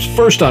which room's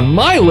first on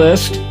my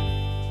list!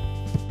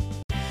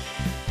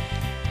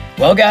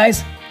 Well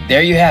guys,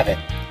 there you have it.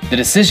 The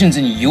decision's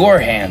in your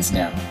hands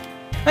now.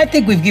 I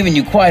think we've given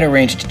you quite a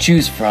range to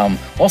choose from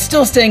while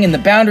still staying in the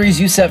boundaries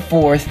you set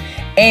forth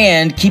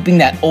and keeping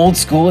that old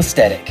school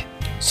aesthetic.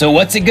 So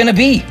what's it gonna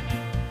be?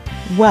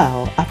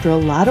 Well, after a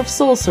lot of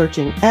soul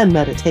searching and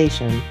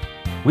meditation,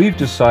 We've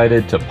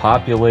decided to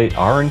populate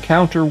our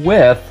encounter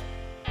with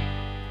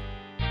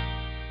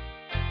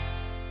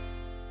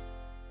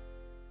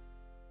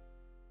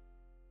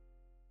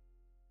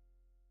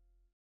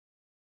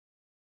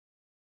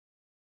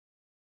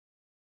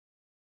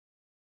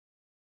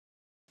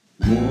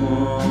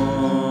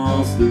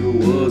Once there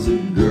was a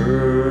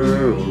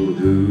girl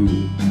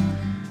who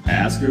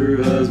asked her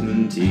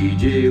husband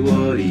TJ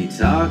what he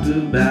talked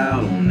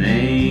about on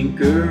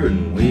Anchor,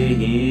 and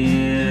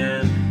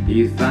when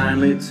he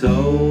finally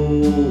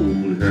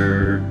told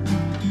her,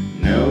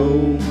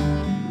 no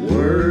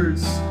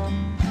words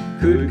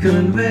could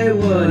convey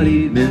what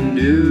he'd been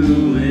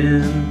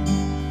doing.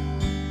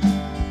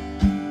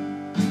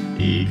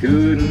 He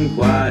couldn't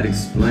quite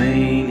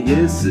explain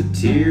his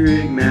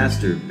satiric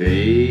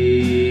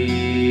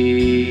masturbation.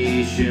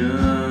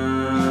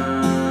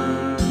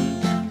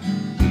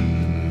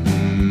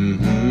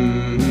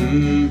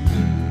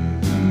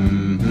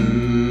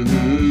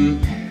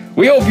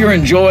 We hope you're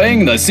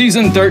enjoying the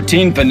Season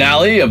 13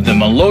 finale of the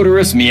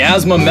Malodorous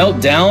Miasma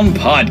Meltdown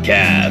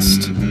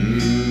podcast.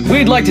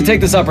 We'd like to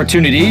take this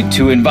opportunity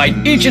to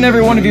invite each and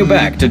every one of you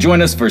back to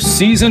join us for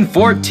Season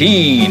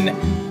 14.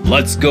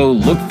 Let's go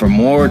look for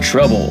more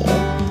trouble.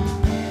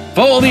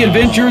 Follow the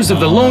adventures of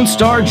the Lone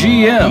Star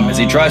GM as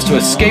he tries to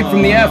escape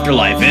from the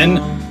afterlife in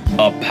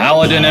A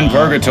Paladin in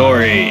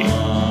Purgatory.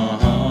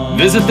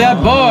 Visit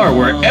that bar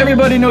where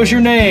everybody knows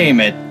your name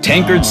at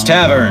Tankard's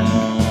Tavern.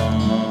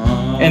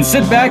 And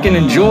sit back and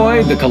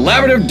enjoy the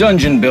collaborative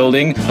dungeon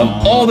building of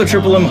all the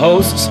Triple M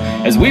hosts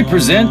as we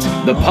present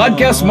the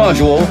podcast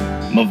module,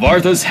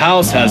 Mavartha's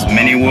House Has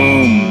Many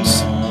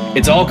Wombs.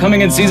 It's all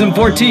coming in Season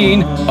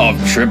 14 of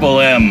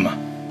Triple M.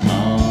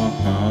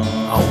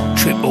 Oh,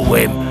 Triple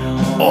M,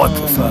 I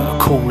prefer to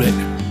call it.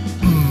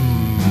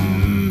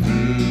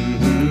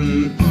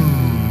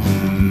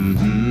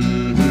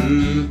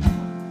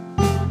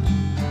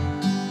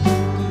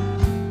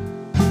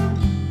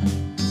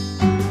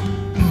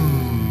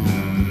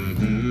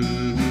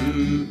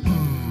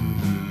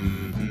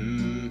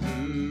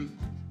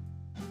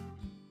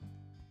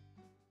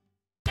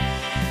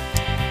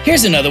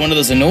 Here's another one of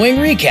those annoying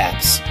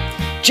recaps.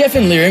 Jeff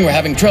and Leering were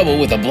having trouble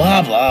with a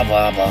blah blah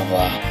blah blah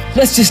blah.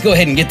 Let's just go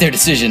ahead and get their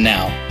decision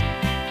now.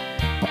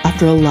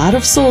 After a lot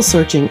of soul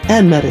searching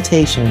and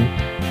meditation,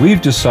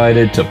 We've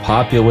decided to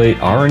populate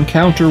our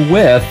encounter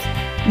with...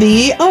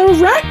 the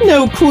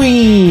Arachno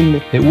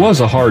Queen! It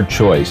was a hard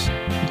choice,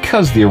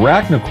 because the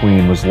Arachno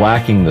Queen was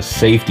lacking the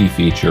safety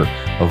feature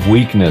of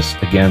weakness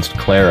against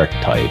cleric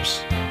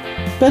types.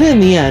 But in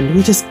the end,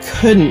 we just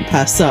couldn't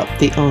pass up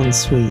the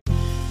ensuite.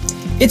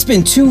 It's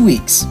been 2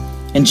 weeks,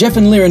 and Jeff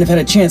and Liren have had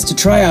a chance to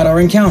try out our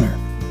encounter.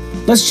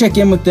 Let's check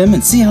in with them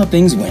and see how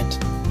things went.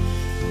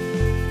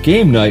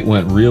 Game night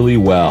went really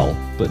well,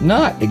 but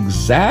not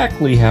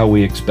exactly how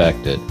we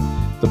expected.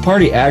 The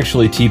party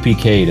actually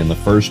TPK'd in the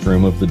first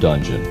room of the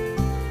dungeon.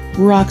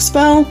 Rock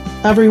spell,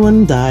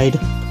 everyone died.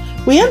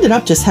 We ended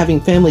up just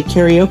having family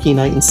karaoke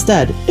night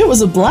instead. It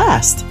was a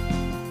blast!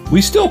 We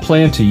still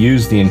plan to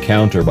use the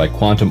encounter by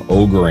quantum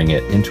ogering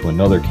it into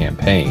another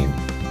campaign.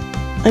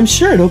 I'm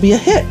sure it'll be a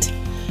hit.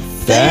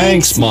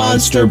 Thanks,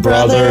 Monster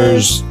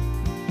Brothers!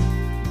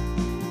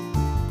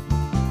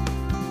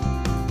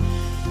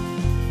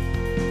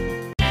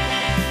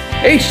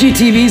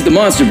 HGTV's The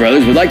Monster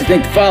Brothers would like to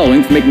thank the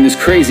following for making this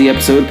crazy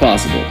episode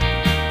possible.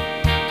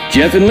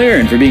 Jeff and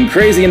Liren for being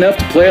crazy enough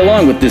to play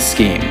along with this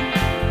scheme.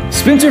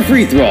 Spencer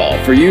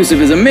Freethrall for use of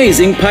his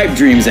amazing Pipe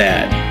Dreams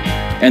ad.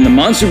 And the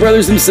Monster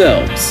Brothers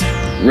themselves,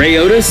 Ray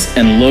Otis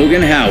and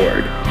Logan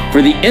Howard,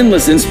 for the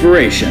endless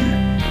inspiration.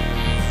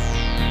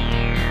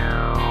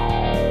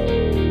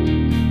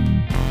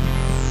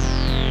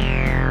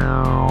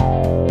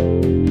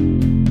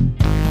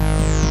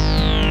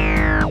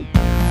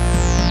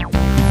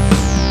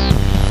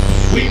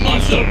 We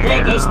Monster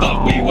Brothers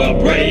thought we were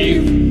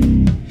brave,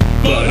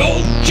 but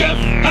old Jeff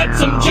had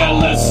some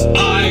jealous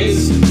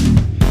eyes.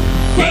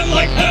 Ran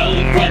like hell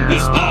from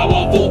his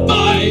powerful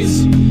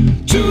thighs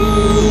to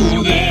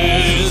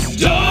this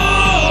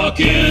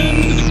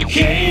darkened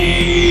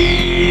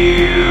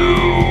cave.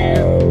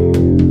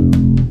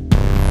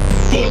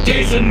 For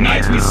days and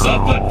nights we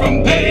suffered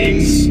from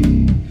pains,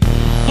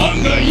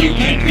 hunger you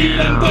can't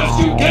feel and thirst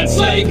you can't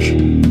slake,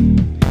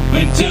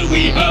 until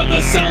we heard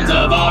the sounds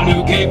of our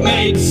new cave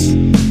mates.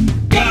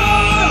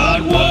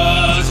 God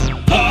was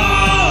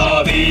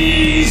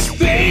Harvey's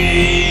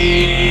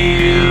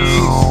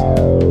face.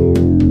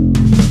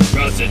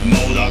 Russet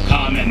molder,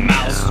 common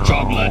mouse,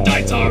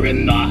 troglodytes are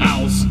in the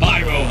house.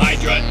 Pyro,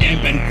 hydra,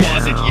 imp, and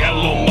closet,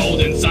 yellow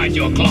mold inside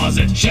your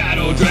closet.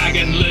 Shadow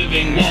dragon,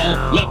 living wall,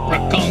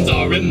 leprechauns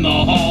are in the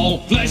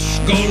hall. Flesh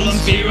golem,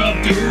 fear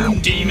of doom,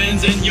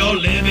 demons in your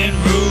living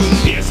room.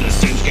 Pierce a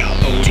stench gout,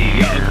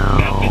 OTO,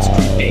 methods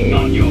creeping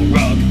on your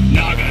rug.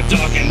 Naga,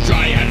 dark and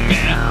dryad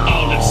bear,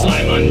 olive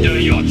slime under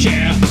your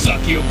chair.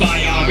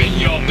 Succubi are in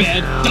your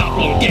bed,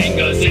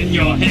 doppelgangers in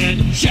your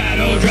head.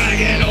 Shadow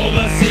dragon,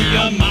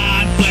 overseer,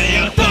 mind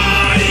flayer,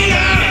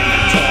 partier.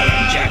 Minotaur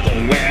and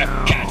jackalware,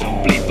 cattle,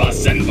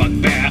 bleepus and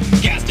bugbear.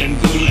 Ghast and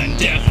ghoul and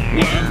death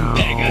worm,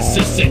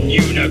 Pegasus and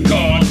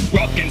unicorn.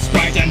 Rock and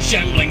sprite and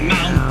shambling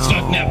mound,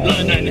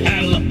 Snugneblin and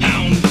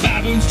hellhound.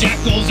 Baboons,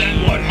 jackals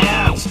and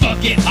warthogs,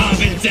 bucket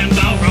hobbits and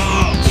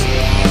balrogs.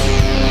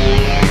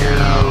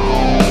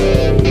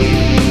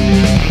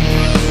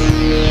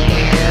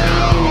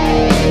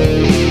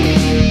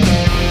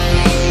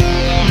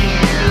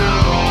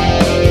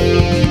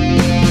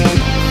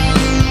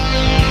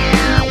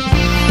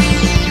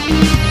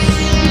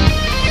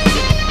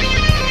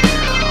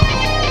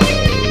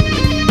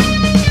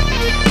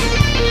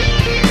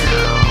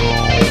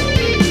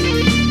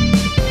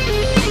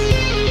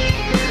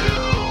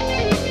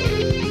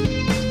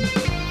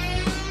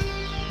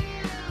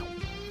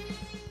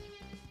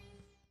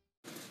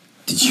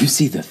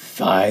 see the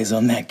thighs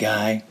on that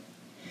guy?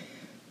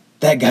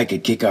 That guy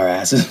could kick our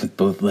asses with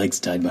both legs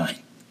tied behind.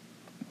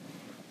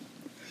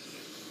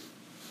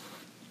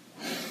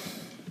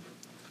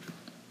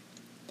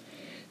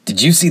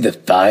 Did you see the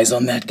thighs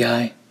on that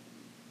guy?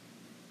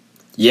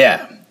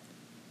 Yeah.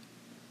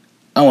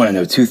 I want to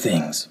know 2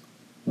 things.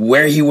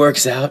 Where he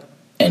works out,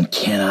 and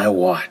can I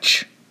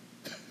watch?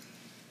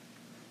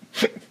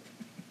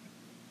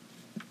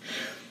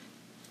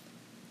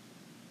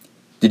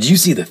 Did you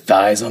see the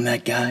thighs on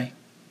that guy?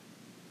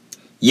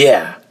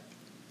 Yeah.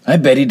 I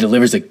bet he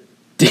delivers a...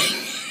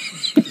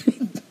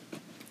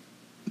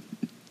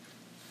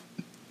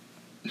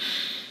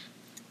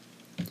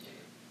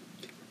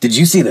 Did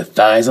you see the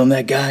thighs on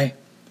that guy?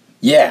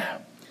 Yeah.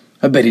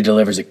 I bet he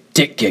delivers a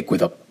dick kick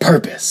with a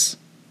purpose.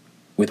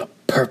 With a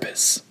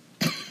purpose.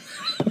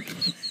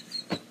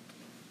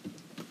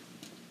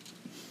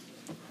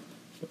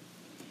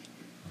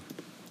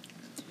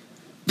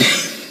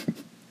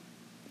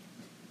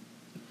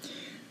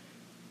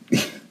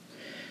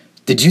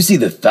 Did you see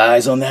the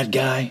thighs on that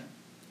guy?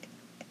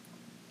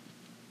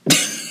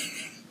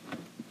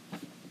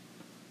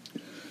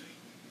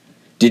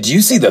 Did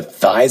you see the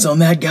thighs on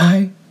that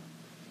guy?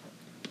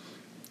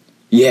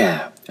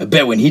 Yeah, I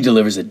bet when he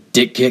delivers a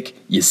dick kick,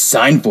 you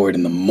sign for it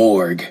in the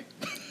morgue.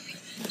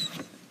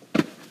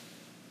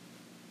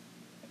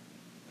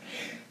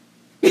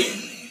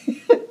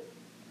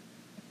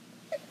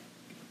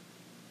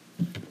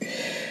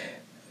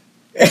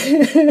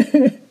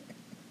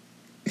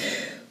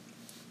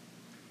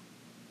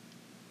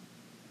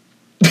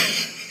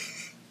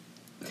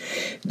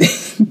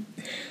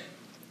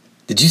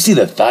 Did you see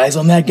the thighs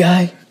on that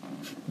guy?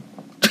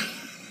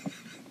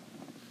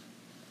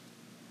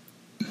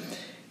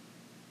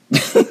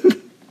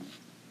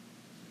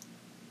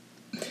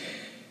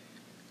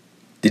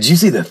 Did you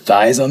see the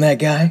thighs on that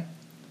guy?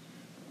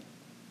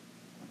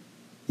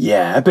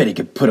 Yeah, I bet he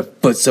could put a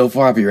foot so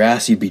far up your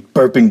ass you'd be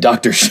burping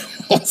Dr.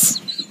 Schultz.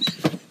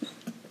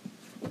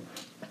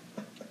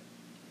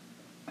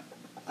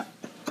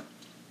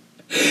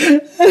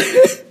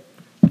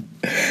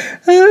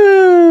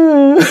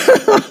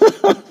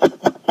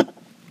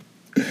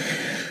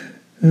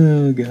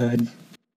 Oh, God.